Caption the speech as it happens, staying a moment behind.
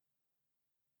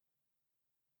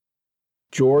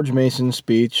George Mason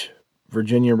Speech,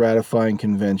 Virginia Ratifying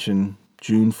Convention,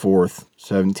 June 4th,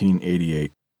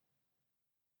 1788.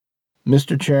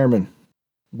 Mr. Chairman,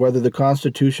 whether the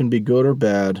Constitution be good or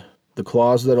bad, the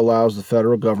clause that allows the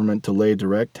federal government to lay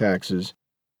direct taxes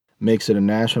makes it a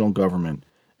national government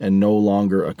and no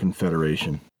longer a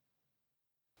confederation.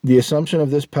 The assumption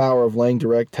of this power of laying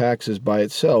direct taxes by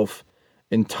itself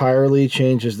entirely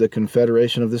changes the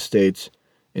Confederation of the States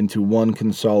into one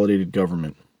consolidated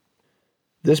government.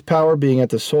 This power being at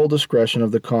the sole discretion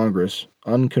of the Congress,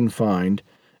 unconfined,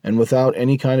 and without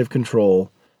any kind of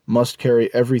control, must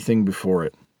carry everything before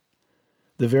it.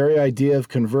 The very idea of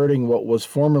converting what was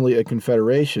formerly a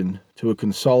confederation to a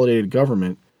consolidated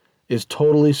government is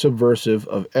totally subversive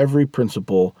of every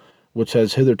principle which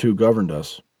has hitherto governed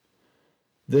us.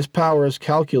 This power is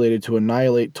calculated to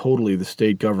annihilate totally the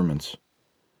state governments.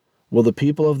 Will the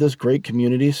people of this great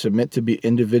community submit to be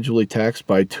individually taxed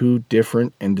by two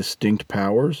different and distinct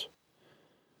powers?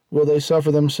 Will they suffer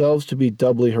themselves to be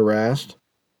doubly harassed?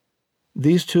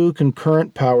 These two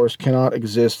concurrent powers cannot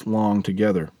exist long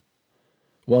together.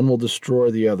 One will destroy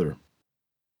the other.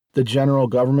 The general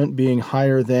government being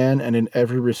higher than and in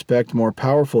every respect more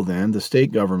powerful than the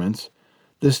state governments,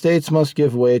 the states must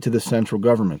give way to the central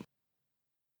government.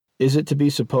 Is it to be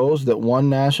supposed that one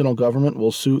national government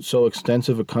will suit so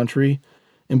extensive a country,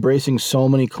 embracing so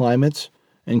many climates,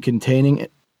 and containing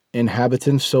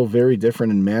inhabitants so very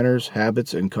different in manners,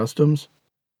 habits, and customs?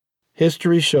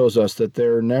 History shows us that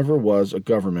there never was a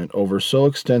government over so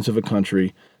extensive a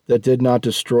country that did not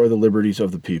destroy the liberties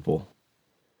of the people.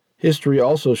 History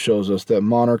also shows us that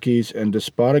monarchies and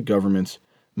despotic governments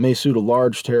may suit a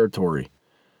large territory,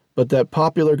 but that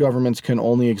popular governments can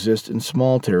only exist in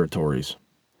small territories.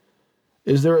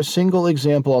 Is there a single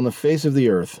example on the face of the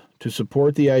earth to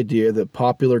support the idea that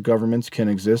popular governments can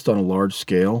exist on a large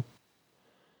scale?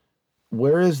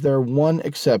 Where is there one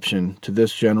exception to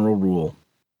this general rule?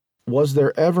 Was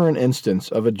there ever an instance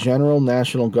of a general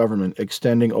national government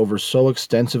extending over so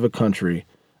extensive a country,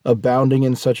 abounding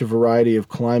in such a variety of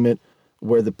climate,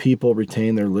 where the people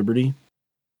retain their liberty?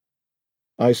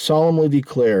 I solemnly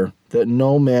declare that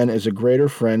no man is a greater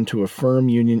friend to a firm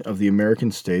union of the American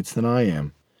states than I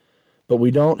am. But we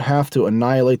don't have to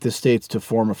annihilate the states to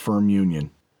form a firm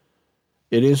union.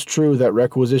 It is true that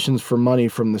requisitions for money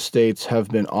from the states have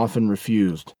been often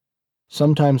refused,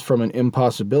 sometimes from an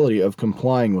impossibility of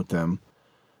complying with them,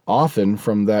 often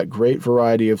from that great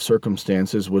variety of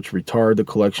circumstances which retard the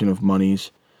collection of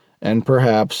moneys, and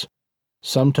perhaps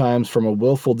sometimes from a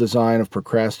willful design of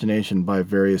procrastination by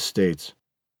various states.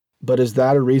 But is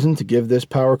that a reason to give this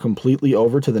power completely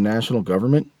over to the national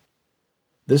government?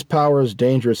 This power is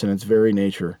dangerous in its very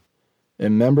nature,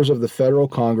 and members of the federal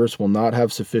Congress will not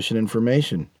have sufficient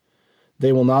information.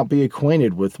 They will not be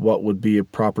acquainted with what would be a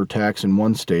proper tax in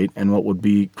one state and what would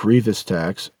be grievous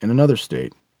tax in another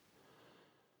state.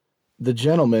 The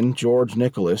gentleman, George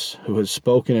Nicholas, who has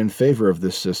spoken in favor of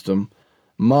this system,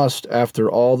 must, after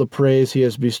all the praise he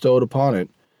has bestowed upon it,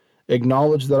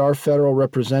 acknowledge that our federal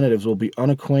representatives will be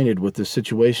unacquainted with the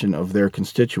situation of their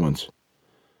constituents.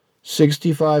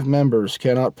 65 members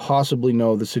cannot possibly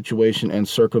know the situation and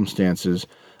circumstances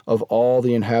of all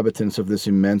the inhabitants of this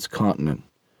immense continent.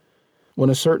 When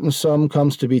a certain sum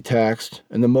comes to be taxed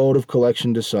and the mode of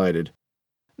collection decided,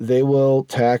 they will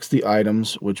tax the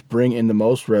items which bring in the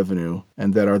most revenue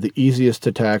and that are the easiest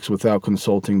to tax without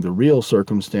consulting the real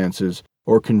circumstances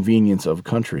or convenience of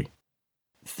country,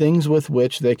 things with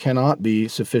which they cannot be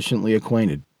sufficiently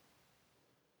acquainted.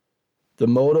 The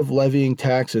mode of levying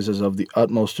taxes is of the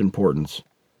utmost importance,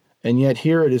 and yet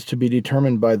here it is to be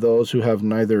determined by those who have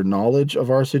neither knowledge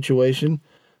of our situation,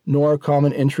 nor a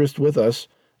common interest with us,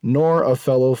 nor a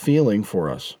fellow feeling for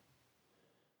us.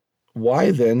 Why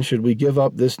then should we give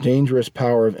up this dangerous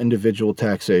power of individual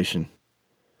taxation?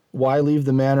 Why leave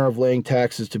the manner of laying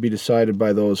taxes to be decided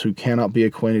by those who cannot be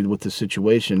acquainted with the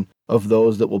situation of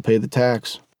those that will pay the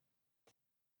tax?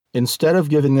 Instead of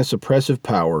giving this oppressive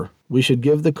power, we should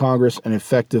give the Congress an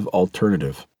effective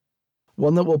alternative,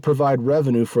 one that will provide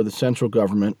revenue for the central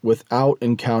government without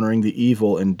encountering the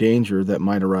evil and danger that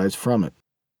might arise from it.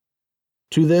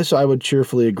 To this I would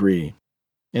cheerfully agree,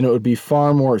 and it would be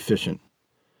far more efficient.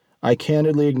 I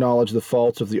candidly acknowledge the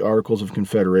faults of the Articles of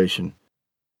Confederation,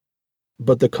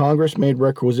 but the Congress made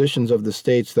requisitions of the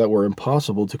states that were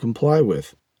impossible to comply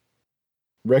with.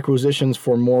 Requisitions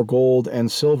for more gold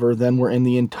and silver than were in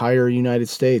the entire United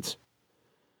States.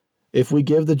 If we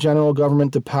give the general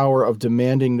government the power of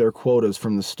demanding their quotas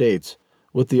from the states,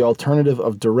 with the alternative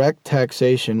of direct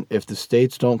taxation if the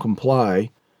states don't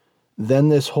comply, then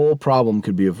this whole problem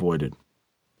could be avoided.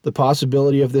 The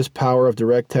possibility of this power of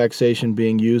direct taxation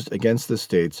being used against the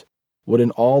states would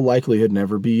in all likelihood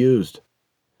never be used.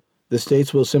 The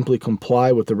states will simply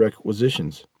comply with the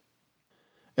requisitions,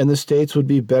 and the states would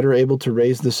be better able to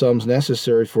raise the sums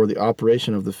necessary for the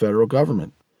operation of the federal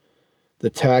government. The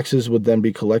taxes would then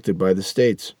be collected by the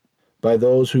states, by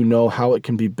those who know how it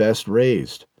can be best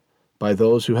raised, by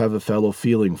those who have a fellow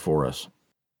feeling for us.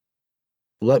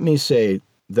 Let me say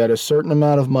that a certain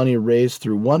amount of money raised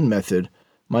through one method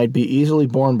might be easily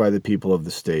borne by the people of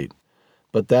the state,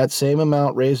 but that same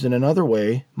amount raised in another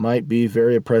way might be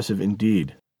very oppressive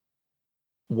indeed.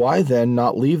 Why then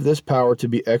not leave this power to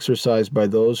be exercised by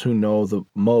those who know the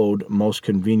mode most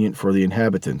convenient for the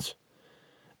inhabitants,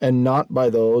 and not by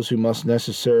those who must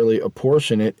necessarily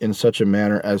apportion it in such a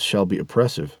manner as shall be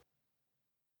oppressive?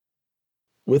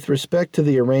 With respect to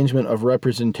the arrangement of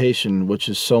representation which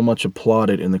is so much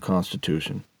applauded in the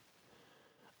Constitution,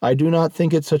 I do not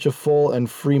think it such a full and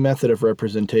free method of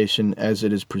representation as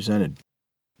it is presented,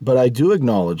 but I do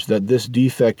acknowledge that this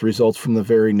defect results from the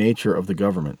very nature of the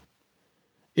government.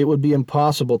 It would be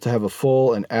impossible to have a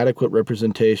full and adequate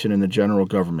representation in the general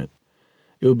government.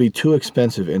 It would be too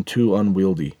expensive and too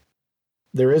unwieldy.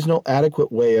 There is no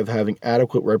adequate way of having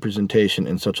adequate representation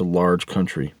in such a large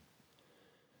country.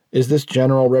 Is this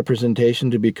general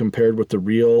representation to be compared with the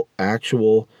real,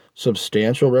 actual,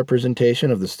 substantial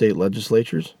representation of the state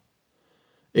legislatures?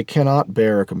 It cannot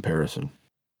bear a comparison.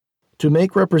 To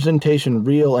make representation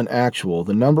real and actual,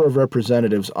 the number of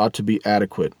representatives ought to be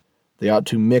adequate. They ought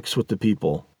to mix with the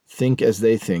people, think as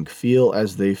they think, feel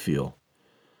as they feel.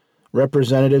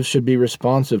 Representatives should be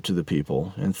responsive to the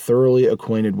people and thoroughly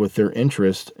acquainted with their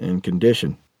interest and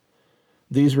condition.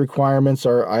 These requirements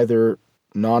are either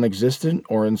non-existent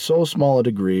or in so small a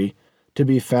degree to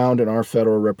be found in our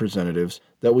federal representatives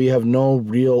that we have no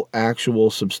real, actual,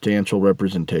 substantial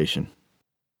representation.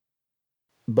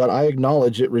 But I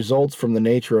acknowledge it results from the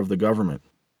nature of the government.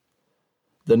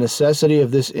 The necessity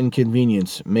of this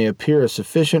inconvenience may appear a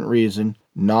sufficient reason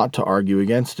not to argue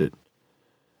against it,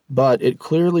 but it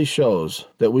clearly shows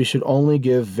that we should only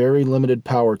give very limited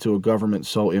power to a government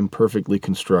so imperfectly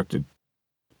constructed.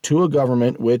 To a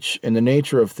government which, in the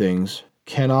nature of things,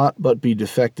 cannot but be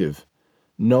defective,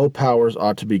 no powers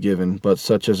ought to be given but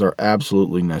such as are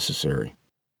absolutely necessary.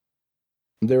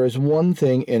 There is one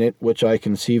thing in it which I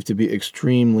conceive to be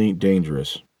extremely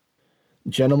dangerous.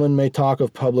 Gentlemen may talk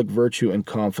of public virtue and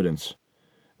confidence.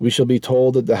 We shall be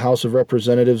told that the House of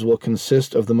Representatives will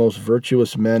consist of the most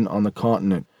virtuous men on the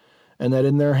continent, and that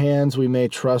in their hands we may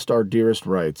trust our dearest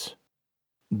rights.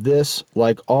 This,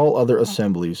 like all other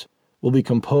assemblies, will be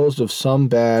composed of some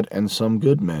bad and some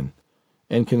good men,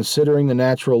 and considering the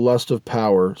natural lust of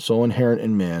power so inherent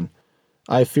in man,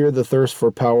 I fear the thirst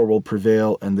for power will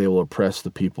prevail and they will oppress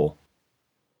the people.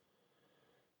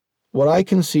 What I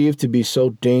conceive to be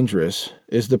so dangerous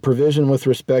is the provision with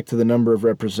respect to the number of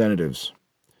representatives.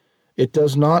 It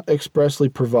does not expressly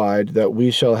provide that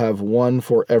we shall have one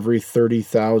for every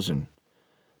 30,000,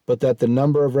 but that the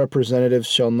number of representatives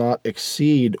shall not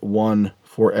exceed one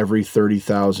for every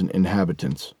 30,000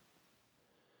 inhabitants.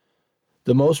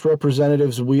 The most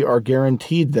representatives we are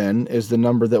guaranteed, then, is the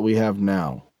number that we have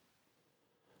now.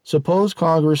 Suppose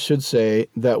Congress should say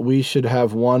that we should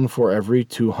have one for every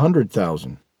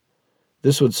 200,000.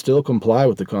 This would still comply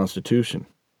with the Constitution.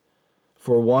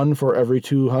 For one for every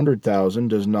 200,000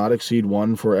 does not exceed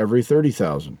one for every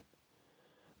 30,000.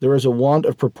 There is a want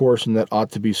of proportion that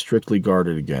ought to be strictly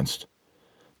guarded against.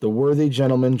 The worthy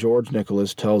gentleman George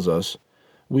Nicholas tells us,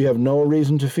 "We have no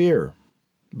reason to fear,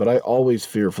 but I always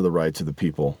fear for the rights of the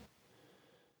people."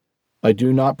 I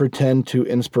do not pretend to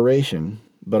inspiration,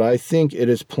 but I think it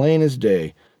is plain as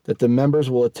day that the members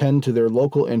will attend to their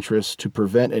local interests to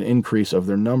prevent an increase of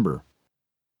their number.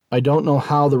 I don't know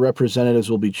how the representatives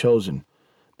will be chosen,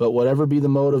 but whatever be the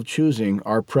mode of choosing,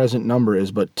 our present number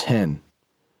is but 10.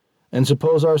 And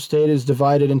suppose our state is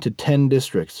divided into 10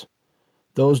 districts.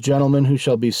 Those gentlemen who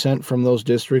shall be sent from those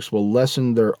districts will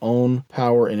lessen their own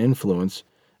power and influence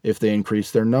if they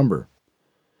increase their number.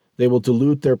 They will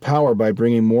dilute their power by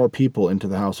bringing more people into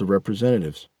the House of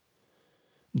Representatives.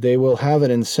 They will have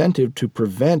an incentive to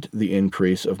prevent the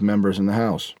increase of members in the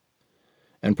House,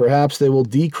 and perhaps they will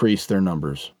decrease their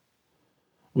numbers.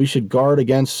 We should guard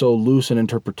against so loose an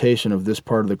interpretation of this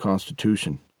part of the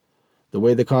Constitution. The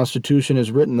way the Constitution is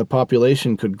written, the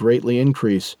population could greatly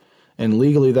increase, and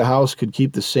legally the House could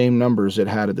keep the same numbers it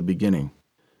had at the beginning.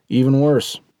 Even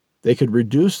worse, they could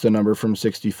reduce the number from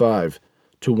 65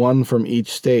 to one from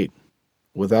each state,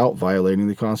 without violating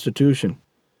the Constitution,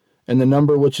 and the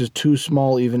number which is too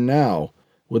small even now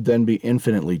would then be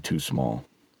infinitely too small.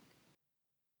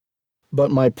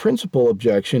 But my principal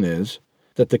objection is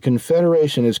that the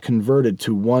Confederation is converted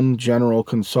to one general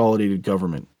consolidated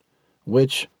government,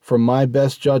 which, from my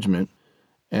best judgment,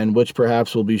 and which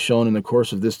perhaps will be shown in the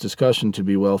course of this discussion to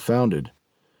be well-founded,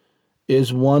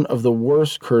 is one of the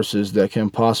worst curses that can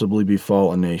possibly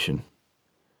befall a nation.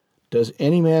 Does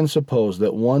any man suppose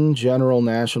that one general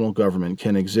national government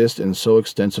can exist in so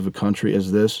extensive a country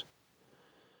as this?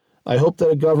 I hope that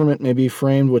a government may be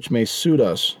framed which may suit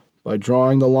us by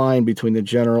drawing the line between the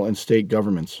general and state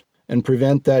governments, and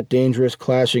prevent that dangerous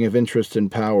clashing of interest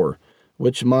and power,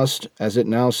 which must, as it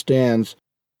now stands,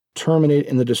 terminate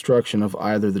in the destruction of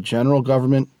either the general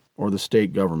government or the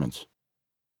state governments.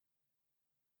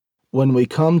 When we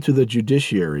come to the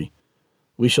judiciary,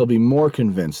 we shall be more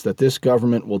convinced that this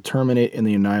government will terminate in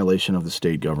the annihilation of the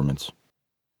state governments.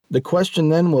 The question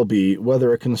then will be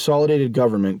whether a consolidated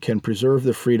government can preserve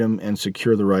the freedom and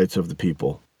secure the rights of the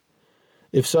people.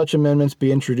 If such amendments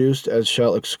be introduced as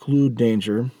shall exclude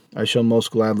danger, I shall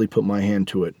most gladly put my hand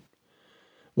to it.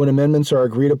 When amendments are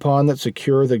agreed upon that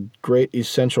secure the great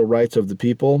essential rights of the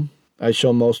people, I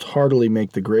shall most heartily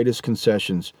make the greatest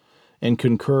concessions and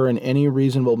concur in any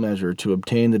reasonable measure to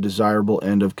obtain the desirable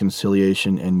end of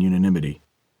conciliation and unanimity.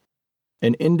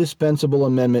 An indispensable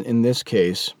amendment in this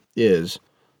case is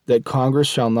that Congress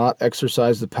shall not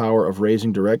exercise the power of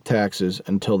raising direct taxes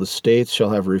until the states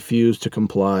shall have refused to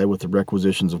comply with the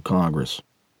requisitions of Congress.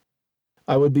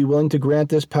 I would be willing to grant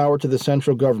this power to the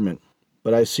central government,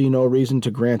 but I see no reason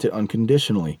to grant it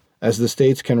unconditionally, as the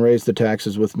states can raise the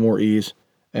taxes with more ease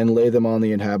and lay them on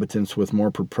the inhabitants with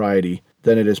more propriety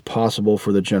than it is possible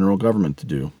for the general government to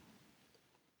do.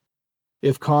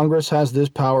 If Congress has this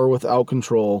power without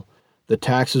control, the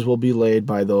taxes will be laid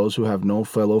by those who have no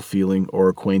fellow feeling or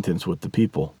acquaintance with the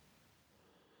people.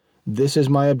 This is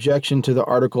my objection to the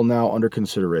article now under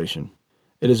consideration.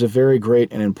 It is a very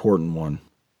great and important one.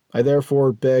 I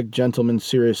therefore beg gentlemen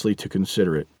seriously to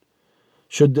consider it.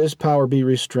 Should this power be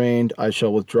restrained, I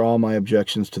shall withdraw my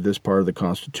objections to this part of the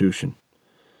Constitution.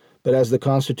 But as the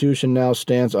Constitution now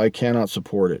stands, I cannot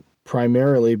support it,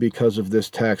 primarily because of this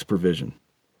tax provision.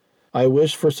 I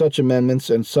wish for such amendments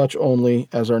and such only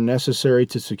as are necessary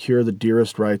to secure the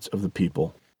dearest rights of the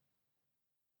people.